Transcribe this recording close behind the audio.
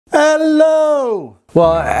Hello!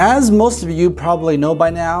 Well, as most of you probably know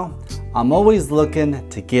by now, I'm always looking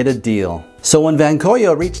to get a deal. So when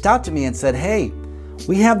Vankyo reached out to me and said, hey,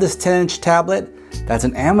 we have this 10-inch tablet that's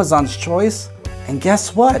an Amazon's choice, and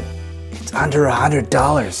guess what? It's under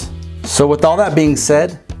 $100. So with all that being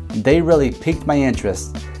said, they really piqued my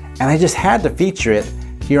interest, and I just had to feature it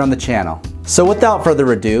here on the channel. So without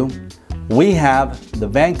further ado, we have the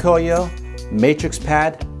Vankyo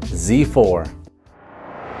MatrixPad Z4.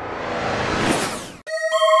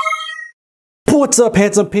 What's up,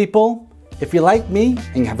 handsome people? If you're like me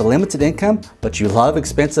and you have a limited income, but you love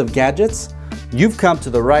expensive gadgets, you've come to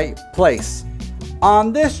the right place.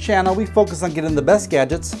 On this channel, we focus on getting the best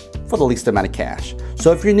gadgets for the least amount of cash.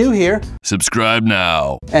 So if you're new here, subscribe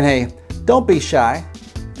now. And hey, don't be shy.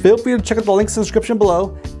 Feel free to check out the links in the description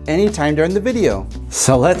below anytime during the video.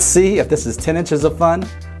 So let's see if this is 10 inches of fun,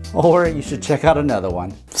 or you should check out another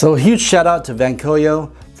one. So a huge shout out to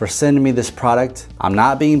Vankyo for sending me this product. I'm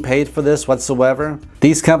not being paid for this whatsoever.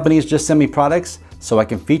 These companies just send me products so I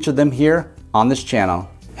can feature them here on this channel.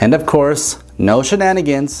 And of course, no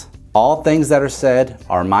shenanigans. All things that are said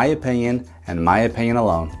are my opinion and my opinion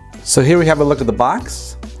alone. So here we have a look at the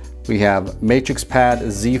box. We have MatrixPad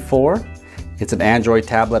Z4. It's an Android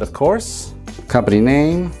tablet, of course. Company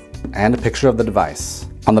name and a picture of the device.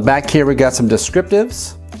 On the back here we got some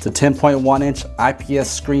descriptives. It's a 10.1-inch IPS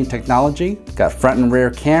screen technology. Got front and rear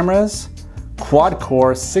cameras,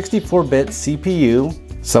 quad-core 64-bit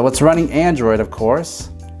CPU. So it's running Android, of course,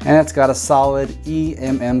 and it's got a solid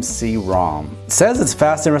eMMC ROM. It says it's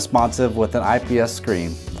fast and responsive with an IPS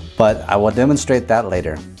screen, but I will demonstrate that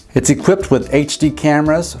later. It's equipped with HD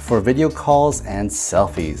cameras for video calls and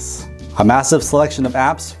selfies. A massive selection of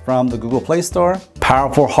apps from the Google Play Store,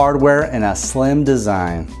 powerful hardware, and a slim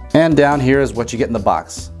design. And down here is what you get in the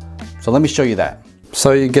box. So let me show you that.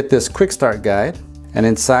 So you get this quick start guide, and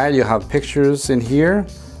inside you'll have pictures in here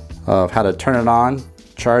of how to turn it on,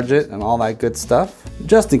 charge it, and all that good stuff,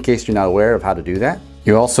 just in case you're not aware of how to do that.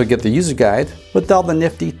 You also get the user guide with all the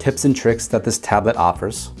nifty tips and tricks that this tablet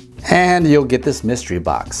offers. And you'll get this mystery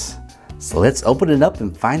box. So let's open it up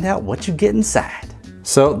and find out what you get inside.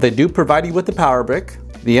 So they do provide you with the power brick.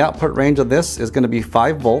 The output range of this is going to be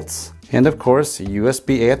 5 volts and of course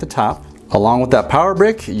USB-A at the top. Along with that power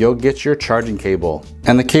brick, you'll get your charging cable.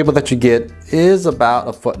 And the cable that you get is about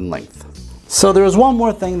a foot in length. So there is one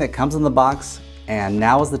more thing that comes in the box, and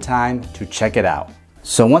now is the time to check it out.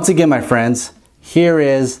 So once again, my friends, here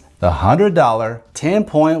is the $100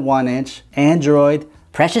 10.1-inch Android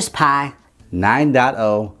Precious Pi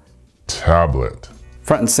 9.0 tablet.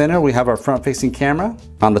 Front and center, we have our front-facing camera.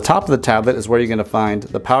 On the top of the tablet is where you're going to find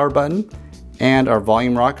the power button and our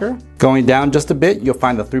volume rocker. Going down just a bit, you'll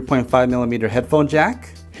find the 3.5mm headphone jack.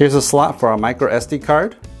 Here's a slot for our micro SD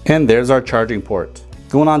card, and there's our charging port.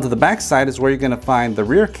 Going on to the back side is where you're going to find the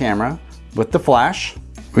rear camera with the flash.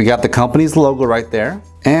 We got the company's logo right there,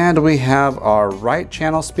 and we have our right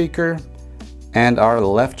channel speaker and our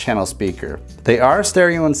left channel speaker. They are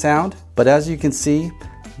stereo in sound, but as you can see,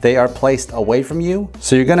 they are placed away from you,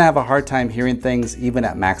 so you're gonna have a hard time hearing things even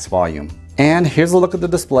at max volume. And here's a look at the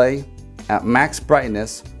display at max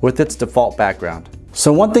brightness with its default background.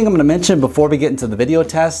 So one thing I'm gonna mention before we get into the video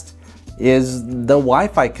test is the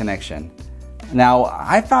Wi-Fi connection. Now,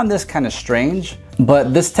 I found this kind of strange,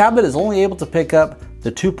 but this tablet is only able to pick up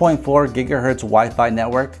the 2.4 gigahertz Wi-Fi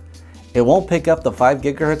network. It won't pick up the 5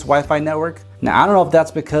 gigahertz Wi-Fi network. Now, I don't know if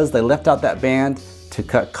that's because they left out that band to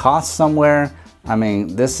cut costs somewhere. I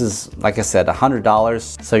mean, this is, like I said,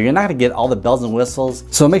 $100, so you're not gonna get all the bells and whistles.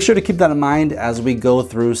 So make sure to keep that in mind as we go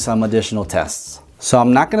through some additional tests. So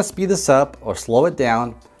I'm not gonna speed this up or slow it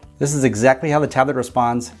down. This is exactly how the tablet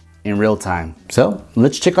responds in real time. So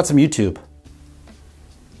let's check out some YouTube.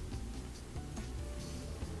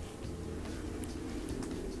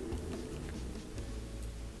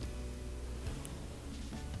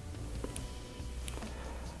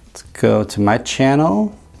 Let's go to my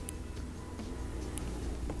channel.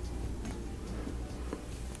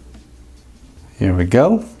 Here we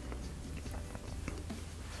go.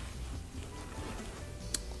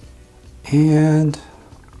 And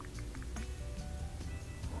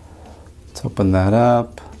let's open that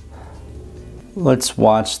up. Let's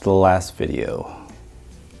watch the last video.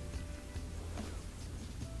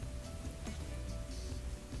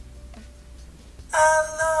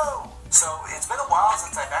 Hello! So it's been a while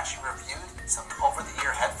since I've actually reviewed some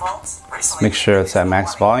over-the-ear headphones. Recently, Make sure it's at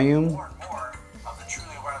max volume. More and more of the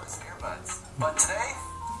truly wireless earbuds. But today,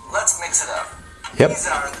 let's mix it up. Yep. These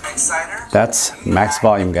are the Exciter. That's max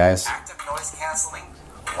volume, guys. Active noise canceling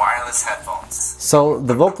wireless headphones. So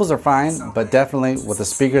the vocals are fine, but definitely with the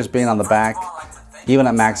speakers being on the back, even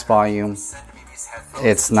at max volume,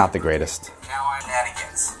 it's not the greatest.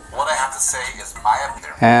 What I have to say is my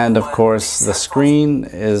opinion. And of course, the screen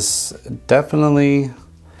is definitely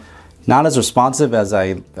not as responsive as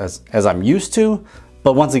I'm used to,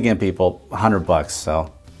 but once again, people, $100,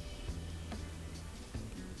 so.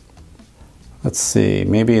 Let's see,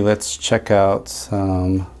 maybe let's check out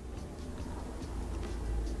some.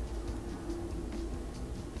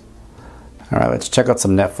 All right, let's check out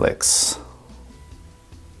some Netflix.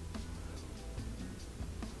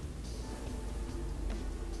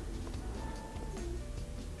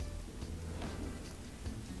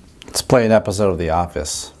 Let's play an episode of The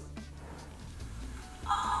Office.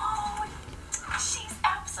 Oh, she's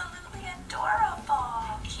absolutely adorable.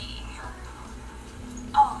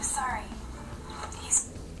 Oh, sorry.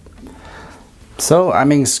 So, I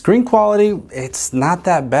mean, screen quality, it's not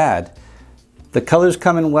that bad. The colors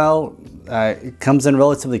come in well, it comes in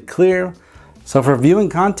relatively clear. So for viewing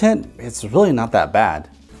content, it's really not that bad.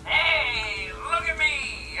 Hey, look at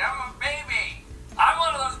me, I'm a baby. I'm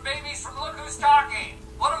one of those babies from Look Who's Talking.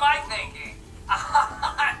 What am I thinking?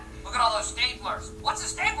 Look at all those staplers. What's a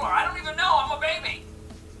stapler? I don't even know, I'm a baby.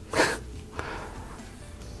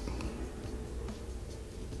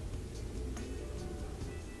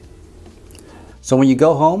 So when you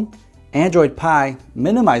go home, Android Pie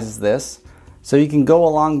minimizes this so you can go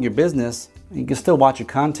along your business and you can still watch your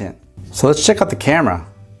content. So let's check out the camera.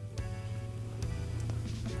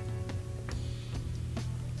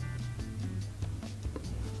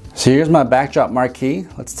 So here's my backdrop marquee.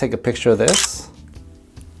 Let's take a picture of this.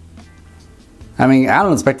 I mean, I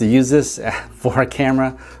don't expect to use this for a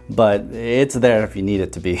camera, but it's there if you need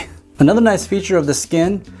it to be. Another nice feature of the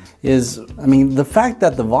skin is, I mean, the fact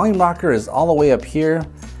that the volume rocker is all the way up here,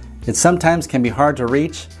 it sometimes can be hard to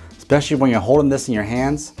reach, especially when you're holding this in your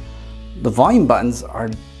hands. The volume buttons are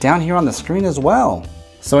down here on the screen as well.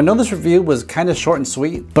 So I know this review was kind of short and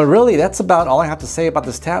sweet, but really that's about all I have to say about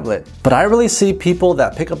this tablet. But I really see people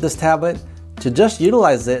that pick up this tablet to just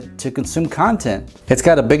utilize it to consume content. It's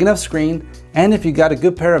got a big enough screen, and if you got a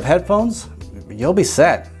good pair of headphones, you'll be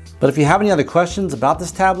set. But if you have any other questions about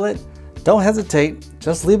this tablet, don't hesitate,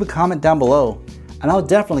 just leave a comment down below, and I'll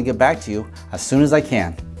definitely get back to you as soon as I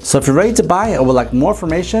can. So if you're ready to buy or would like more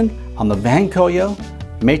information on the Vankyo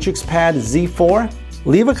MatrixPad Z4,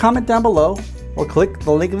 leave a comment down below or click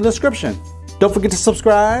the link in the description. Don't forget to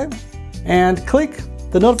subscribe and click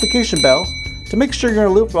the notification bell to make sure you're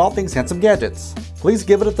in a loop for all things handsome gadgets. Please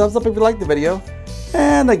give it a thumbs up if you liked the video,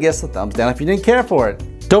 and I guess a thumbs down if you didn't care for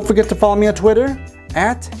it. Don't forget to follow me on Twitter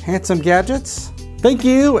 @HandsomeGadgets. Thank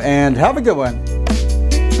you and have a good one.